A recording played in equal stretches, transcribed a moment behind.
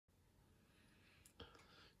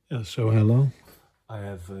So hello, I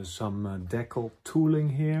have some Deckel tooling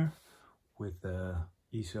here with the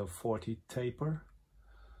ISO40 taper.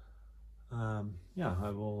 Yeah, I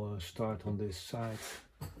will start on this side.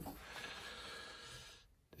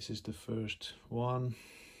 This is the first one.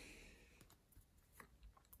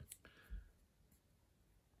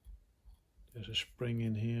 There's a spring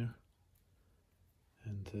in here,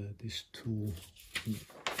 and this tool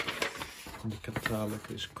on the catalog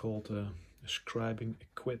is called a scribing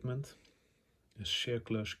equipment, a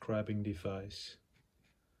circular scribing device,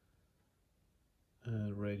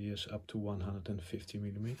 radius up to 150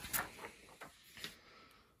 millimeters.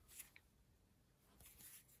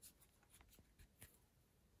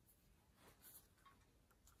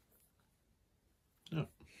 Yeah.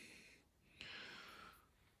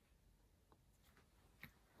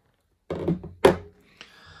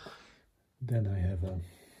 Then I have a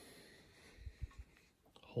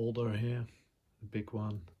holder here, a big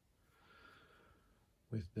one,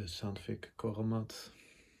 with the Sandvik Coromat.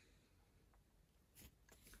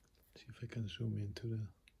 See if I can zoom into the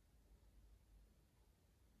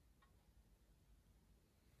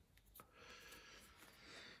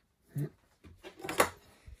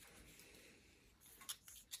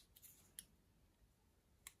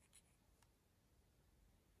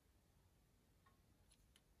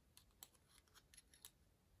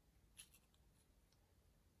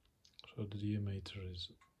so the diameter is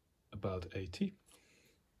about 80.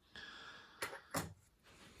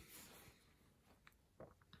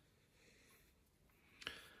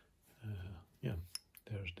 Yeah,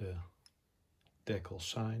 there's the Deckel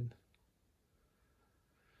sign.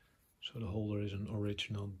 So the holder is an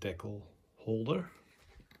original Deckel holder.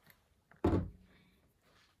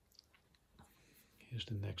 Here's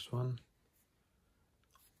the next one.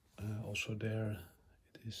 Also there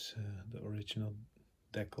it is the original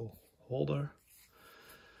Deckel holder.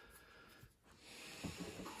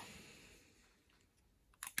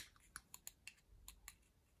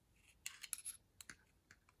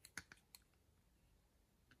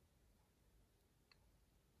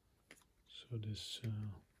 So this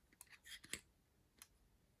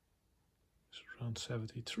is around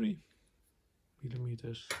 73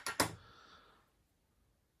 millimeters.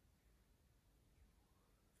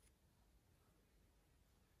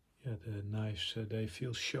 Yeah, the knives, they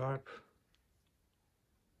feel sharp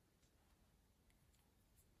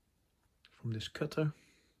from this cutter.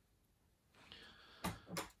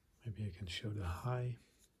 Maybe I can show the high.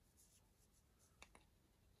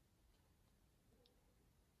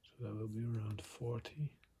 So that will be around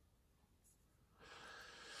 40.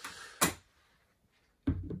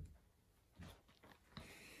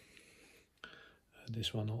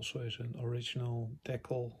 This one also is an original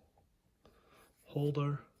Deckel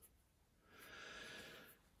holder.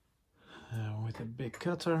 With a big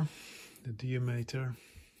cutter, the diameter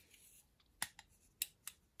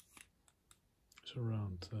is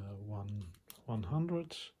around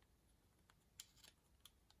 1/100.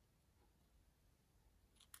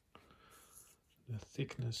 The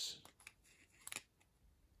thickness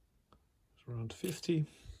is around 50.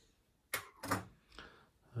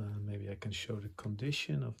 Maybe I can show the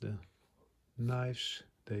condition of the knives.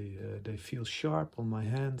 They feel sharp on my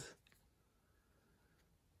hand.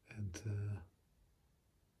 And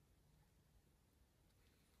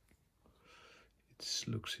it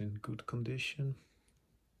looks in good condition.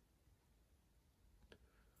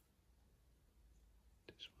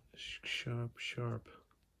 This one is sharp.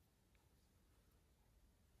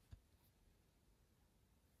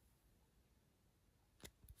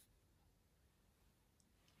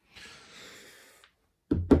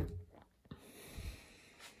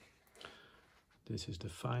 This is the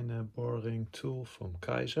fine boring tool from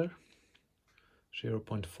Kaiser,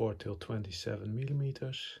 0.4 till 27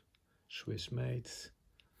 millimeters, Swiss made.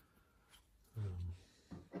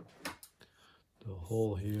 The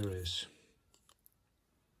hole here is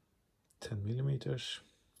 10 millimeters.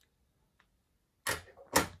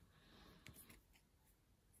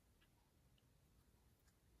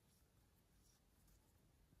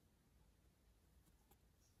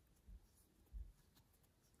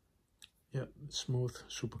 Yeah, smooth,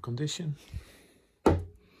 super condition.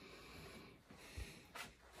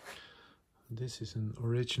 This is an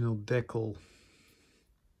original Deckel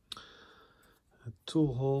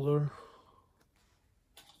tool holder.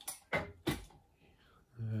 I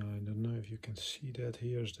don't know if you can see that.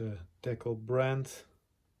 Here's the Deckel brand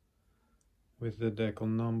with the Deckel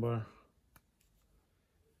number,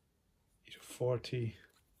 ISO40.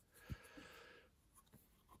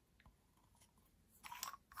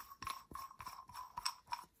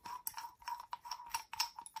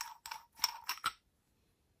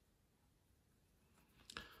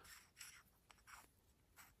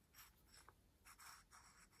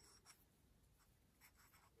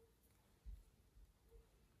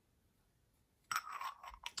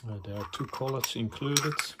 There are 2 collets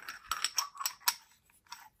included.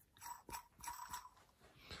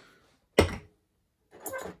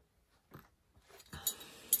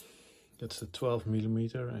 That's the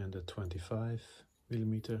 12mm and the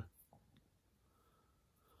 25mm.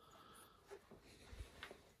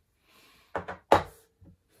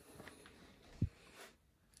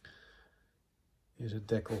 Here's a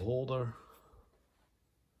Deckel holder.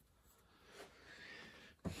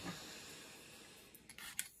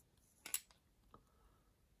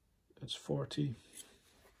 That's 40.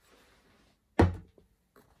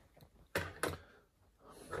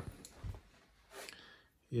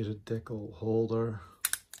 Here's a Deckel holder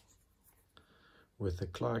with the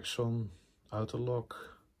Clarkson outer lock,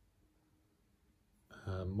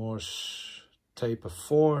 Morse taper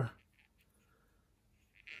 4,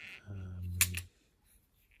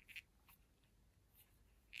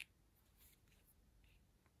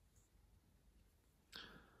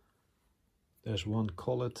 there's 1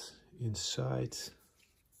 collet inside,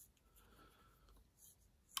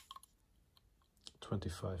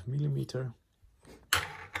 25mm,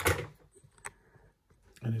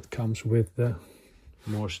 and it comes with the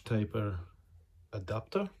Morse taper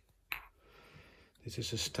adapter. This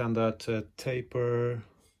is a standard taper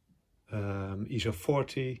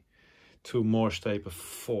ISO40 to Morse taper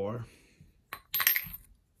 4.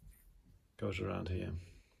 Goes around here.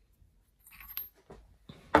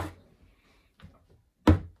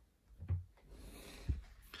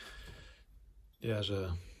 There's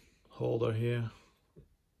a holder here.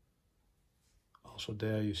 Also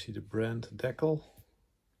there you see the brand Deckel.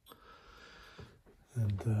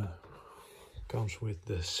 And comes with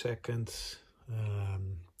the second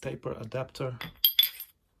taper adapter.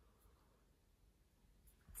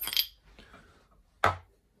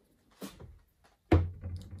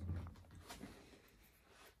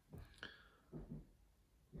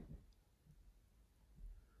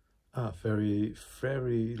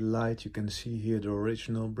 Very light. You can see here the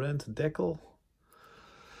original brand Deckel.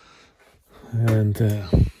 And the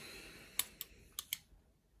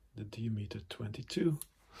diameter 22.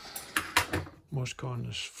 Morse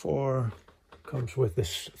corners 4. Comes with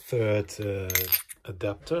this third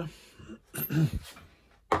adapter.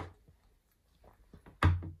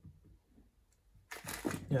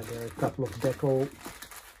 Yeah, there are a couple of Deckel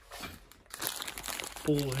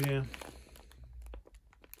pull here.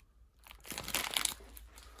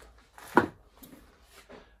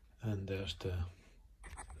 And there's the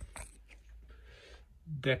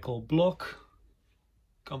Deckel block.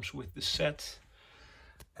 Comes with the set.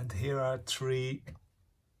 And here are 3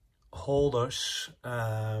 holders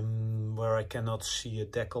where I cannot see a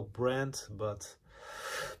Deckel brand, but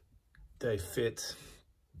they fit.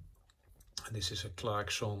 This is a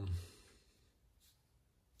Clarkson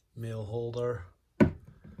mail holder,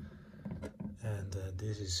 and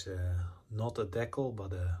this is not a Deckel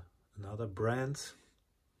but another brand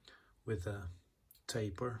with a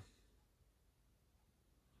taper.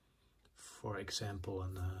 For example, a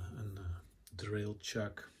drill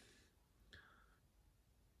chuck.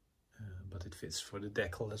 But it fits for the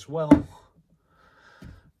Deckel as well.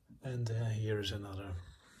 And here is another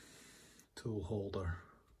tool holder,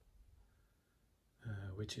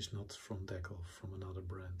 which is not from Deckel, from another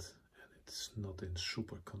brand, and it's not in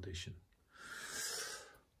super condition.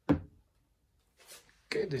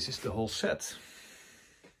 Okay, this is the whole set.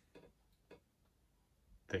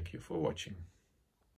 Thank you for watching.